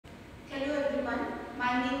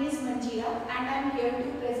My name is Manjeega and I am here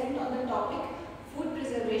to present on the topic food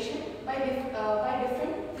preservation by different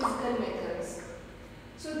physical methods.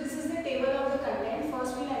 So this is the table of the content.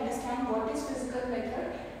 First we will understand what is physical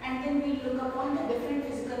method and then we will look upon the different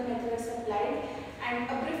physical methods applied and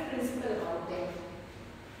a brief principle about them.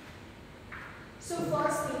 So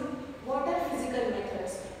first thing, what are physical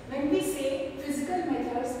methods? When we say physical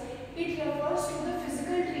methods, it refers to the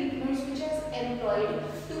physical treatments which are employed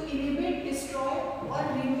to inhibit, destroy or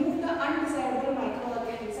remove the undesirable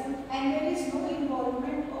microorganism, and there is no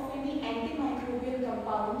involvement of any antimicrobial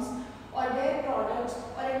compounds or their products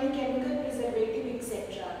or any chemical preservative,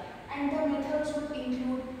 etc. And the methods would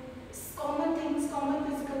include common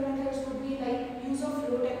physical methods would be like use of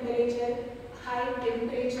low temperature, high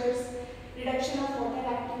temperatures, reduction of water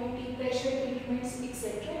activity, pressure treatments,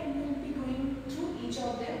 etc. And we will be going through each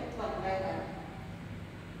of them one by one.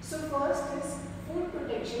 So first is food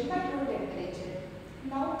protection by low temperature.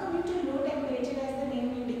 Now coming to low temperature, as the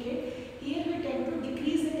name indicates, here we tend to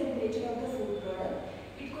decrease the temperature of the food product.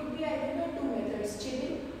 It could be either by two methods,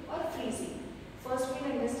 chilling or freezing. First we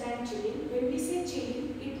will understand chilling. When we say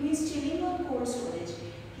chilling, it means chilling or cold storage.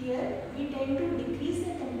 Here we tend to decrease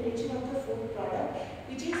the temperature of the food product,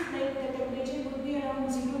 which is like the temperature would be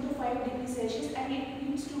around 0 to 5 degrees Celsius and it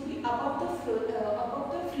needs to be above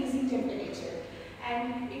the freezing temperature.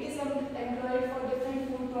 And it is employed for different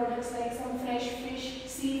food products like some fresh fish,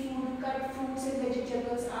 seafood, cut fruits and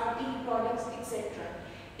vegetables, RTE products, etc.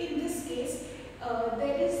 In this case,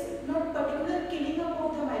 there is not particular killing up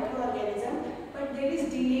of the microorganism, but there is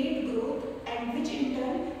delayed growth and which in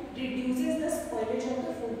turn reduces the spoilage of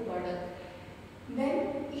the food product.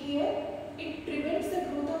 Then here it prevents the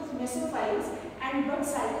growth of mesophiles and but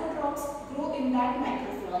psychotrophs grow in that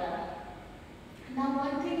microflora. Now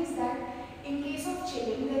one thing is that in case of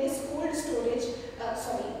chilling there is cold storage,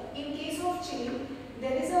 in case of chilling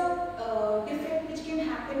there is a defect which can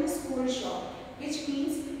happen is cold shock, which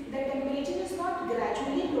means the temperature is not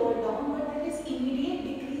gradually lowered down but there is immediate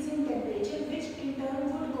decrease in temperature, which in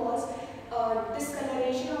turn would cause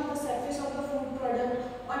discoloration of the surface of the food product,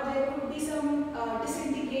 or there could be some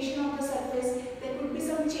disintegration of the surface, there could be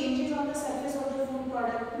some changes on the surface of the food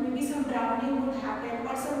product, maybe some browning would happen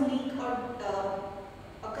or some leak or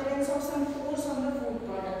occurrence of some pores on the food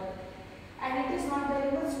product, and it is not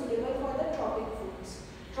very much suitable for the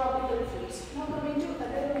tropical foods. Now coming to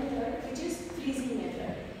other method, which is freezing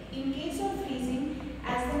method. In case of freezing,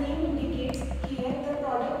 as the name indicates, here the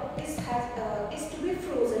product is to be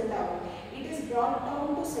frozen down. It is brought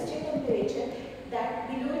down to such a temperature that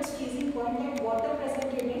below its freezing point, that water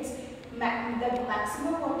present in its the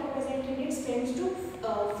maximum water present in it tends to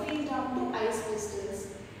freeze down to ice crystals.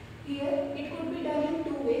 Here it could be done in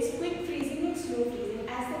two ways: quick freezing and slow freezing.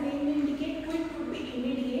 As the name indicates, quick would be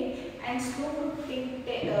immediate and slow would tend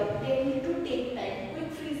to take time.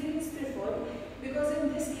 Quick freezing is preferred because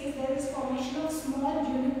in this case there is formation of small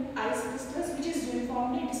unit ice crystals which is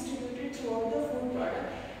uniformly distributed throughout the food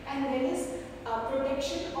product, and there is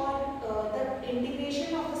protection or the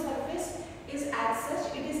integration of the surface is as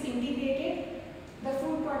such, it is integrated, the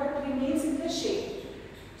food product remains in the shape.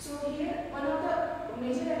 So here one of the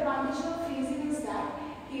major advantages of freezing is that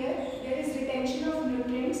here there is retention of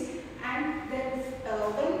nutrients, and then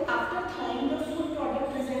when after thawing the food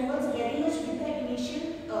product resembles very much with the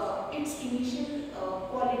its initial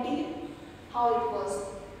quality how it was.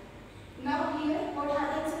 Now here what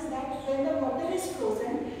happens is that when the water is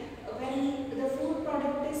frozen, when the food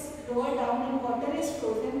product is lowered down and water is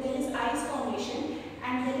frozen, there is ice formation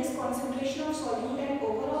and there is concentration of solute, and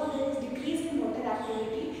overall there is decrease in water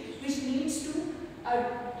activity, which leads to a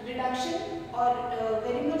reduction or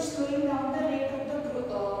very much slowing down the rate of the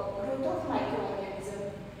growth of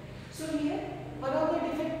microorganism. So here one of the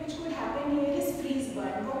defects which could happen here is freeze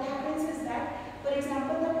burn. What happens is that, for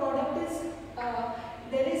example, the product is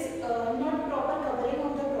there is not proper covering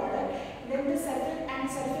of the product, then the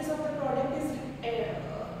surface of the product is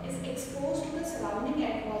exposed to the surrounding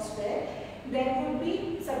atmosphere. There would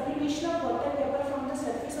be sublimation of water vapor from the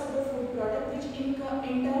surface of the food product, which in turn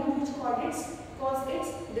cause its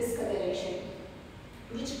discoloration,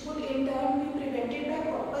 which could in turn be prevented by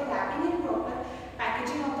proper wrapping and proper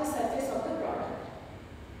packaging of the surface of the product.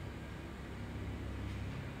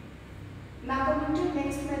 Now coming to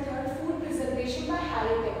next method, food preservation by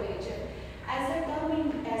higher temperature. As the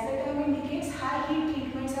term indicates, high heat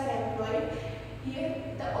treatments are employed. Here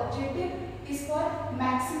the objective is for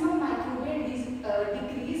maximum microbial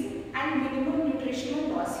decrease and minimum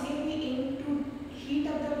nutritional loss. Here we aim to heat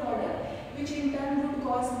up the product, which in turn would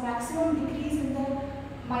cause maximum decrease in the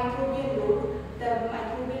microbial load. The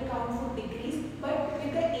microbial count would decrease, but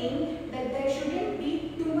with the aim that there shouldn't be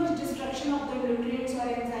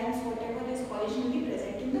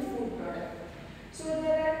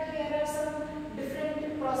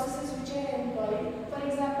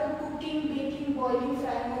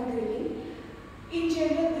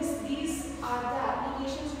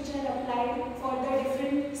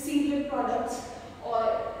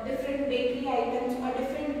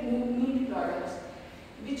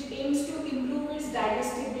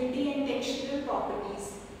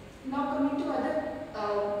Now coming to other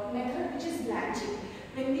method, which is blanching.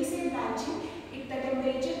 When we say blanching, the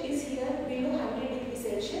temperature is here below 100 degrees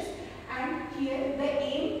Celsius, and here the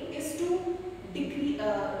aim is to decrease,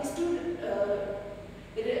 is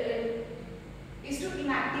to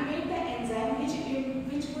inactivate the enzyme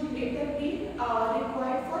which would later be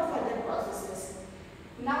required for further processes.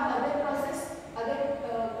 Now other process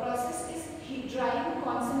is heat drying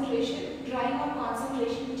concentration,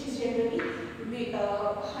 which is generally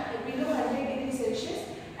below 100 degrees Celsius.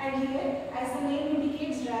 And here, as the name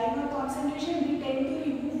indicates, drying or concentration, we tend to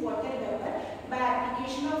remove water vapor by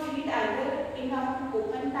application of heat either in an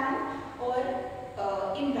open pan or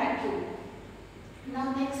in vacuum. Now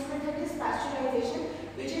next method is pasteurization,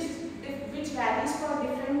 which varies for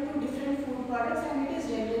different food products, and it is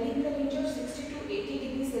generally in the range of 60 to 80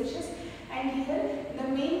 degrees Celsius. And here the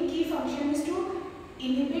main key function is to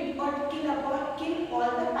inhibit or kill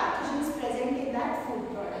all the pathogens present in that food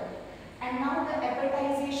product. And now the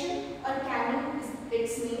appetization or canning is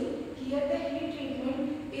its name. Here the heat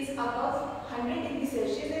treatment is above 100 degrees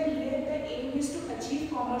Celsius, and here the aim is to achieve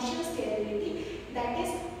commercial sterility, that is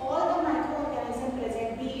all the microorganisms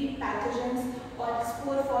present, be it pathogens or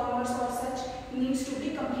spore formers or such, needs to be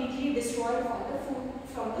completely destroyed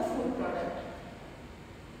from the food product.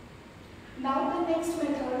 Now the next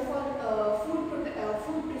method for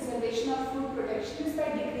food preservation or food protection is by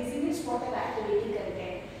decreasing its water activity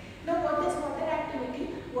content. Now what is water activity?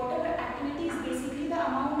 Water activity is basically the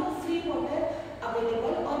amount of free water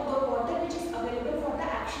available, or the water which is available for the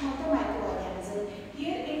action of the microorganism.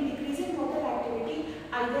 Here in decreasing water activity,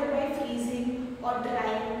 either by freezing or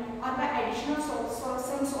drying or by addition of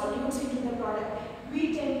some solutes into the product, we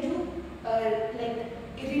tend to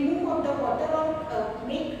remove of the water or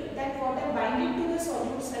make that water binded to the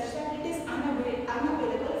solute such that it is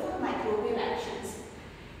unavailable for microbial actions.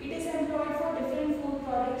 It is employed for different food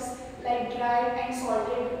products like dried and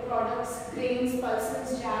salted products, grains,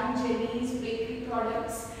 pulses, jam, jellies, bakery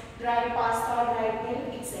products, dried pasta, dried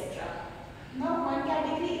milk, etc. Now one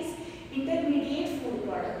category is intermediate food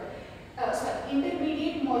product.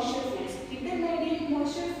 Intermediate moisture foods. Intermediate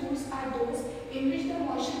moisture foods are those in which the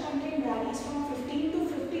moisture content varies from 15 to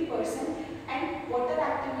 50% and water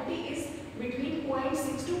activity is between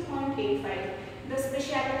 0.6 to 0.85. The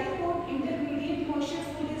specialty about intermediate moisture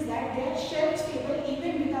food is that they are shelf stable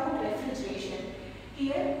even without refrigeration.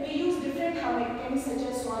 Here we use different humectants such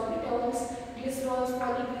as sorbitols, glycerols,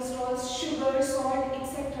 polyglycerols, sugar, salt,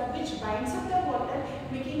 etc., which binds up the water,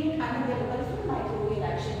 making it unavailable for microbial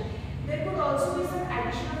action. There could also be some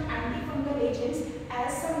addition of antifungal agents, as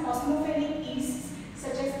some osmophilic yeasts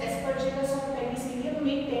such as aspergillus or penicillium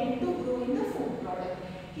may tend to grow in the food product.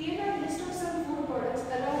 Here are a list of some food products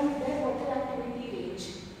along with their water activity range.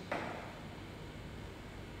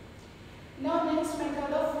 Now next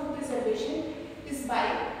method of food preservation is by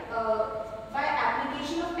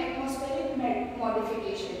application of atmospheric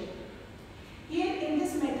modification. Here in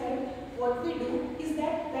this method, what we do is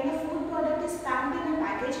that when a food product is packed in a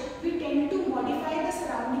package, we tend to modify the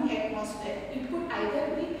surrounding atmosphere. It could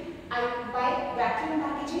either be by vacuum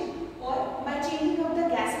packaging or by changing of the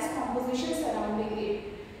gases composition surrounding it.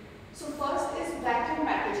 So first is vacuum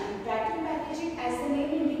packaging. Vacuum packaging, as the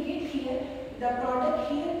name indicates here, the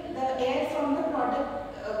air from the product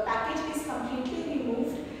package is completely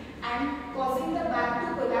removed and causing the bag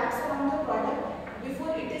to collapse around the product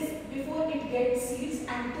before it gets sealed,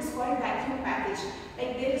 and it is called vacuum package.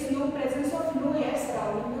 Like there is no presence of no air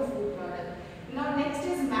surrounding the food product. Now next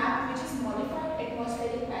is MAP, which is modified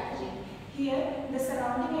atmospheric packaging. Here the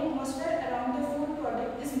surrounding atmosphere around the food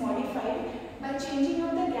product is modified by changing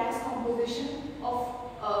of the gas composition of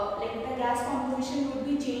the gas composition would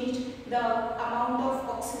be changed, the amount of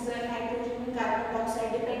oxygen, nitrogen and carbon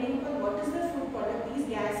dioxide, depending upon what is the food product, these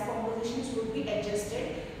gas compositions would be adjusted,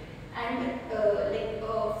 and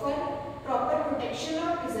for proper protection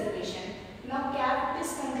or preservation. Now CAP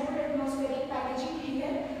is controlled atmospheric packaging.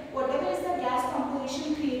 Here whatever is the gas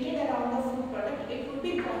composition created around the food product, it would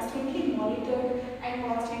be constantly monitored and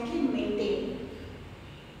constantly maintained.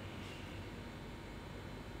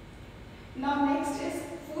 Now next is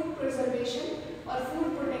food preservation or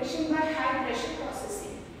food protection by high pressure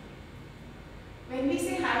processing. When we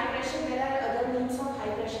say high pressure, there are other names of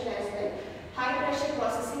high pressure as well. High pressure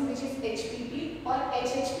processing, which is HPP, or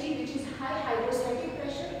HHP, which is high hydrostatic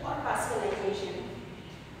pressure or pascalization.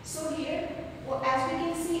 So here, as we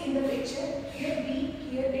can see in the picture,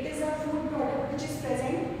 here it is a food product which is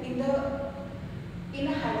present in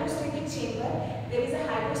a hydrostatic chamber. There is a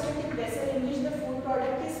hydrostatic vessel in which the food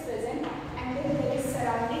product is present, and then there is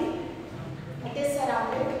it is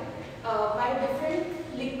surrounded by different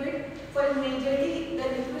liquid. For majorly the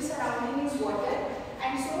liquid surrounding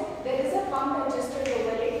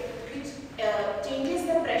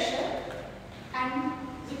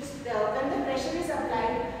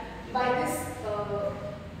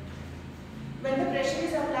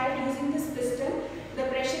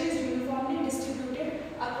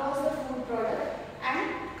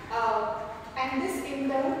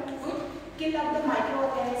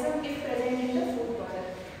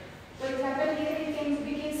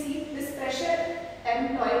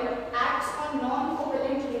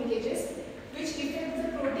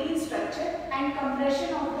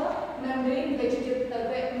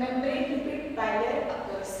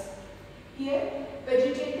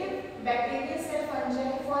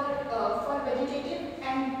for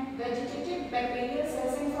vegetative bacterial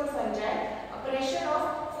cells and for fungi, a pressure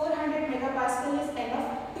of 400 megapascal is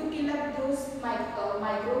enough to kill up those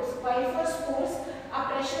microbes, while for spores, a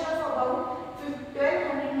pressure of about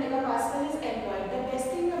 1200 megapascal is employed. The best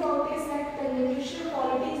thing about is that the nutritional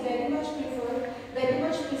quality is very much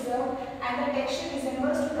preserved, and the texture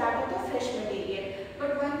resembles to that of the fresh material.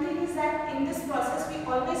 But one thing is that in this process we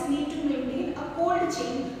always need to maintain a cold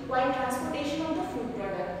chain while transportation of the food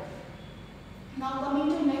product. Now coming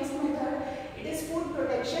to next method, it is food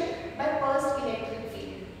protection by pulsed electric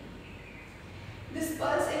field. This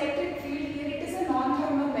pulsed electric field here, it is a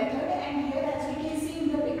non-thermal method, and here as we can see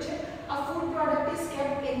in the picture, a food product is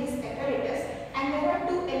kept in this apparatus and there are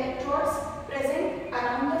two electrodes present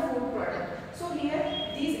around the food product. So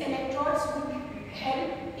here these electrodes would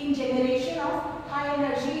help in generation of high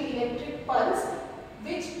energy electric pulse,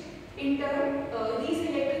 which in turn these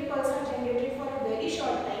electric pulses are generated for a very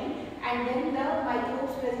short time, and then the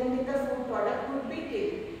microbes present in the food product would be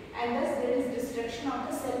killed, and thus there is destruction of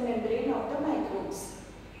the cell membrane of the microbes.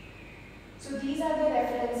 So these are the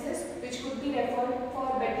references which could be referred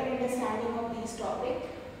for better understanding of these topics.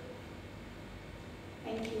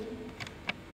 Thank you.